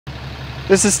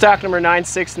This is stock number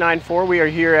 9694. We are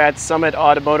here at Summit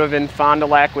Automotive in Fond du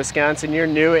Lac, Wisconsin, your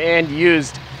new and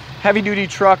used heavy-duty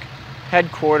truck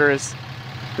headquarters.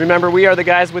 Remember, we are the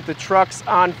guys with the trucks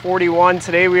on 41.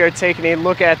 Today we are taking a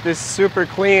look at this super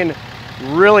clean,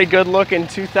 really good looking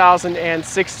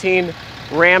 2016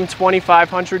 Ram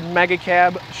 2500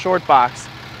 Megacab Shortbox.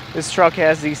 This truck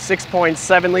has the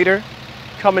 6.7 liter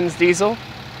Cummins diesel.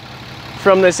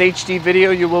 From this HD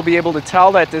video, you will be able to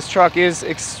tell that this truck is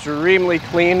extremely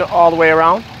clean all the way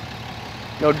around.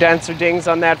 No dents or dings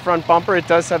on that front bumper. It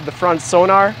does have the front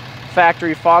Sonar,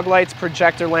 factory fog lights,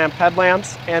 projector lamp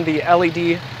headlamps, and the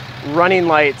LED running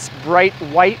lights. Bright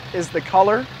white is the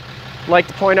color. I'd like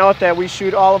to point out that we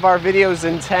shoot all of our videos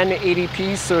in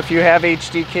 1080p, so if you have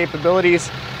HD capabilities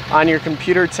on your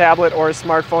computer, tablet, or a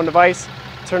smartphone device,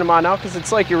 turn them on now because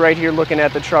it's like you're right here looking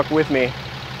at the truck with me.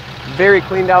 Very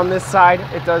clean down this side.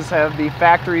 It does have the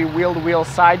factory wheel-to-wheel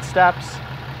side steps,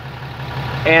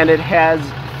 and it has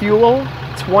fuel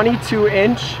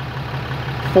 22-inch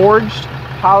forged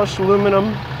polished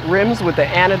aluminum rims with the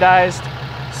anodized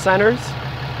centers.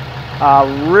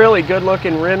 Really good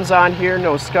looking rims on here,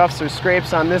 no scuffs or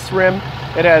scrapes on this rim.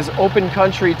 It has open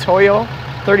country Toyo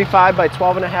 35 by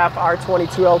 12.5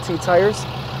 R22 LT tires,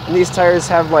 and these tires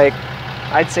have, like,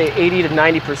 I'd say 80 to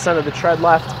 90% of the tread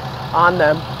left on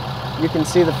them. You can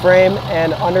see the frame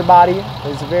and underbody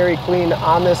is very clean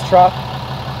on this truck.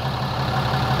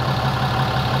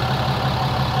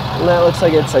 And that looks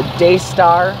like it's a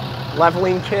Daystar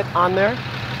leveling kit on there.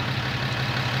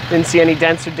 Didn't see any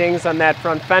dents or dings on that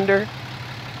front fender.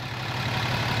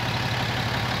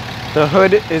 The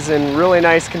hood is in really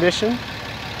nice condition.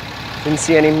 Didn't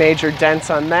see any major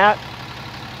dents on that.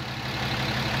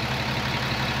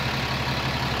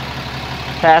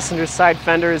 Passenger side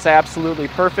fender is absolutely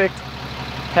perfect.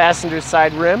 Passenger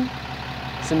side rim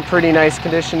is in pretty nice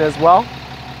condition as well.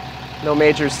 No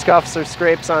major scuffs or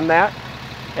scrapes on that.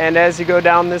 And as you go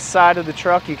down this side of the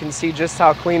truck, you can see just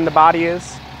how clean the body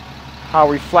is, how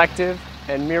reflective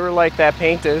and mirror-like that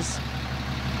paint is.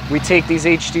 We take these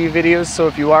HD videos, so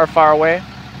if you are far away,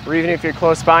 or even if you're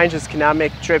close by and just cannot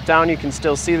make the trip down, you can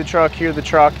still see the truck, hear the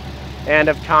truck, and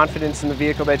have confidence in the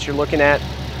vehicle that you're looking at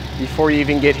before you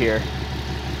even get here.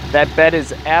 That bed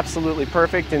is absolutely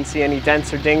perfect. Didn't see any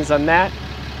dents or dings on that.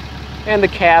 And the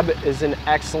cab is in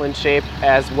excellent shape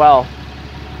as well.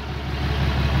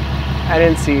 I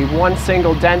didn't see one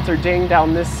single dent or ding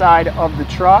down this side of the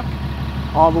truck.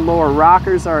 All the lower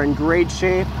rockers are in great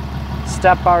shape.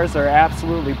 Step bars are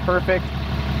absolutely perfect.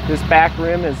 This back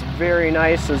rim is very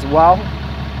nice as well.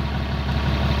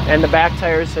 And the back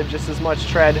tires have just as much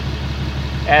tread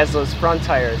as those front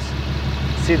tires.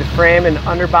 See, the frame and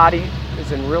underbody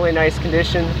is in really nice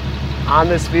condition on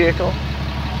this vehicle,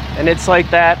 and it's like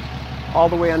that all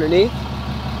the way underneath.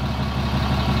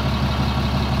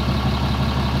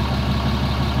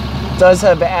 It does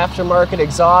have aftermarket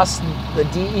exhaust. The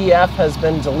DEF has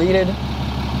been deleted.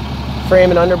 Frame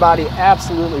and underbody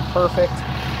absolutely perfect.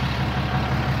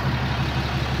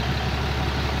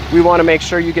 We want to make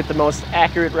sure you get the most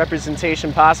accurate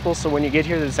representation possible, so when you get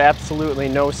here there's absolutely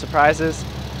no surprises.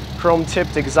 Chrome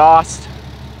tipped exhaust.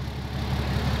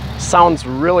 Sounds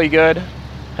really good.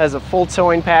 Has a full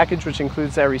towing package, which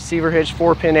includes that receiver hitch,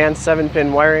 4-pin and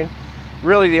 7-pin wiring.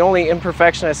 Really the only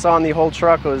imperfection I saw in the whole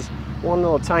truck was one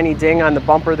little tiny ding on the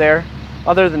bumper there.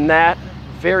 Other than that,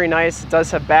 very nice. It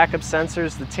does have backup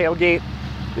sensors. The tailgate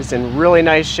is in really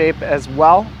nice shape as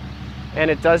well. And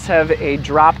it does have a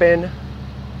drop-in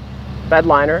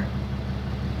bedliner,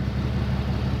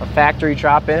 a factory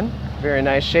drop-in, very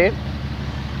nice shape.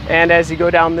 And as you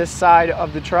go down this side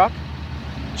of the truck,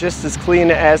 just as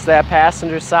clean as that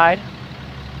passenger side.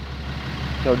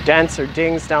 No dents or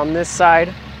dings down this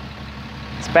side.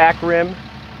 Its back rim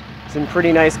is in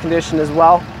pretty nice condition as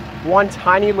well. One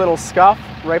tiny little scuff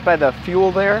right by the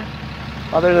fuel there.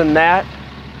 Other than that,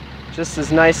 just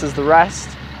as nice as the rest.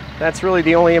 That's really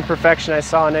the only imperfection I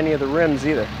saw on any of the rims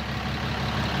either,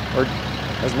 or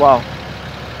as well.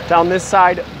 Down this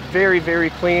side, very, very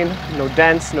clean. No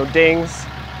dents, no dings.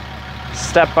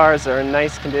 Step bars are in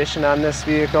nice condition on this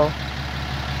vehicle.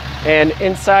 And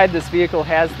inside this vehicle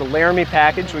has the Laramie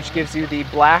package, which gives you the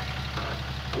black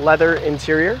leather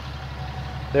interior.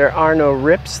 There are no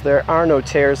rips, there are no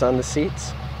tears on the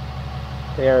seats.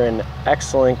 They are in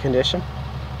excellent condition.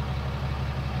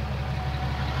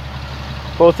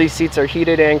 Both these seats are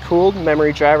heated and cooled.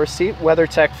 Memory driver seat,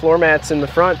 WeatherTech floor mats in the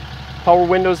front, power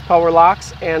windows, power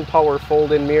locks, and power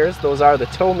fold-in mirrors. Those are the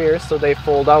tow mirrors, so they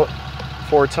fold out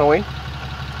for towing.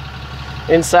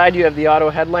 Inside you have the auto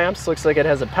headlamps. Looks like it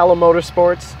has a Pella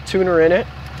Motorsports tuner in it.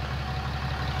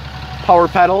 Power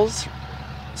pedals,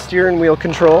 steering wheel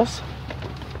controls.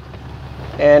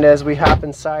 And as we hop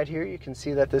inside here, you can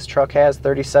see that this truck has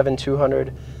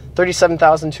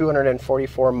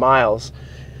 37,244 miles.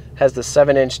 Has the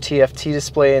 7-inch TFT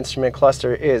display. Instrument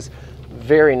cluster is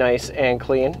very nice and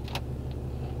clean.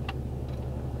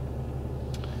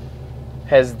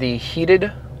 Has the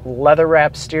heated leather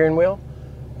wrapped steering wheel.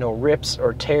 No rips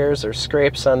or tears or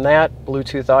scrapes on that.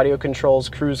 Bluetooth audio controls,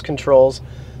 cruise controls.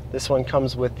 This one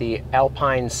comes with the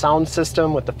Alpine sound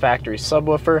system with the factory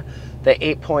subwoofer, the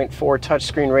 8.4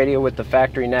 touchscreen radio with the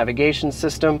factory navigation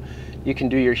system. You can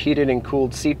do your heated and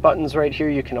cooled seat buttons right here.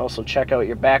 You can also check out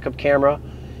your backup camera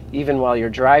even while you're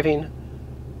driving.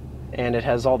 And it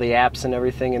has all the apps and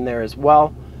everything in there as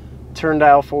well. Turn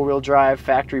dial 4-wheel drive,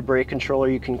 factory brake controller.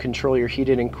 You can control your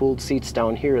heated and cooled seats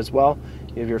down here as well.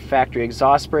 You have your factory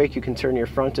exhaust brake. You can turn your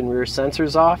front and rear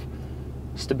sensors off.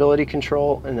 Stability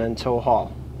control, and then tow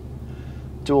haul.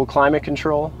 Dual climate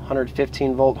control,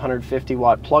 115 volt, 150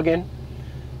 watt plug-in.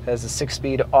 Has a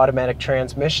 6-speed automatic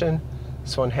transmission.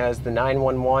 This one has the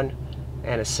 911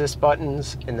 and assist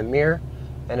buttons in the mirror.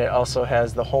 And it also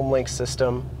has the Homelink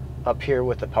system up here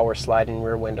with the power sliding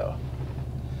rear window.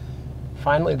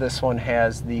 Finally, this one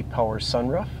has the power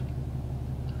sunroof.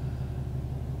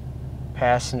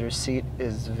 Passenger seat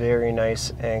is very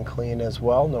nice and clean as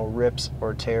well. No rips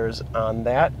or tears on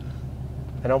that.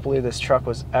 I don't believe this truck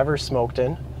was ever smoked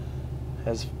in.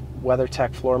 Has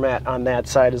WeatherTech floor mat on that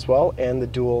side as well, and the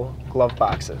dual glove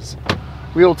boxes.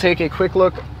 We will take a quick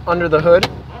look under the hood,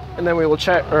 and then we will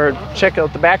check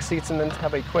out the back seats and then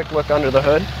have a quick look under the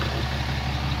hood.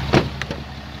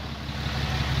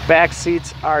 Back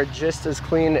seats are just as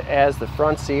clean as the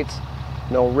front seats.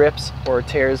 No rips or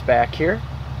tears back here.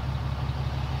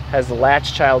 Has the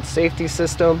latch child safety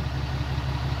system.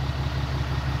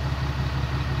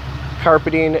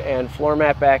 Carpeting and floor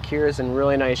mat back here is in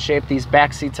really nice shape. These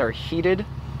back seats are heated.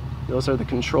 Those are the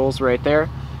controls right there.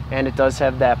 And it does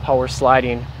have that power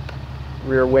sliding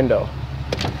rear window.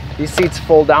 These seats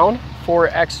fold down for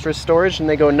extra storage, and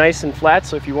they go nice and flat,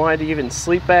 so if you wanted to even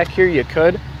sleep back here, you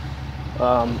could.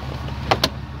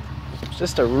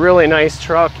 Just a really nice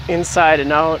truck inside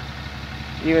and out.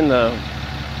 Even the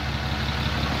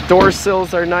door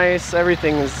sills are nice.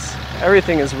 Everything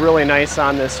is really nice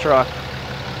on this truck.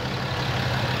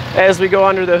 As we go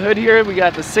under the hood here, we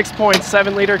got the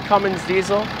 6.7 liter Cummins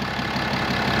diesel.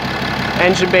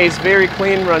 Engine bay is very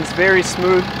clean, runs very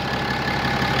smooth.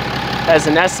 Has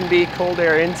an S&B cold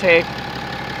air intake.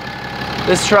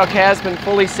 This truck has been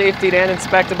fully safetied and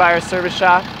inspected by our service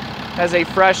shop. Has a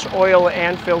fresh oil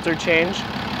and filter change.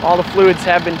 All the fluids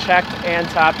have been checked and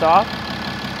topped off.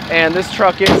 And this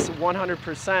truck is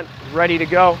 100% ready to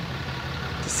go.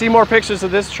 To see more pictures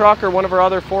of this truck or one of our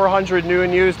other 400 new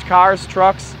and used cars,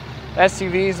 trucks,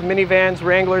 SUVs, minivans,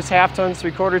 Wranglers, half tons,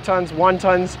 3/4 tons, 1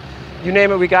 tons, you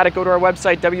name it, we got it. Go to our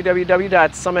website,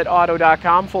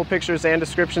 www.summitauto.com. Full pictures and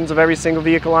descriptions of every single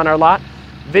vehicle on our lot.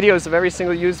 Videos of every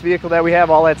single used vehicle that we have,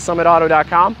 all at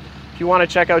summitauto.com. If you want to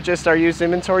check out just our used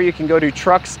inventory, you can go to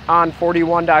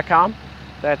truckson41.com.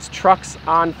 That's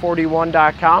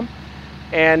truckson41.com.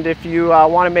 And if you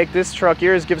want to make this truck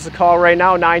yours, give us a call right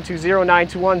now,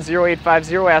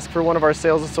 920-921-0850. Ask for one of our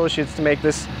sales associates to make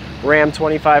this Ram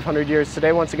 2500 yours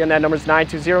today. Once again, that number is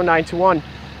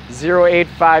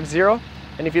 920-921-0850.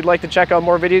 And if you'd like to check out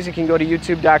more videos, you can go to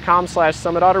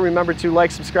youtube.com/summitauto. Remember to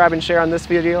like, subscribe, and share on this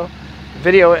video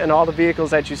and all the vehicles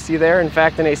that you see there. In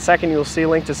fact, in a second, you'll see a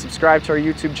link to subscribe to our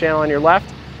YouTube channel on your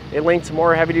left, a link to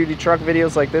more heavy-duty truck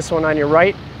videos like this one on your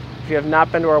right. If you have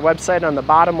not been to our website, on the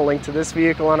bottom, a link to this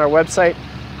vehicle on our website.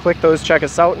 Click those, check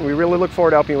us out, and we really look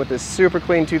forward to helping you with this super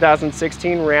clean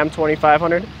 2016 Ram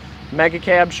 2500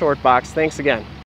 Megacab Shortbox. Thanks again.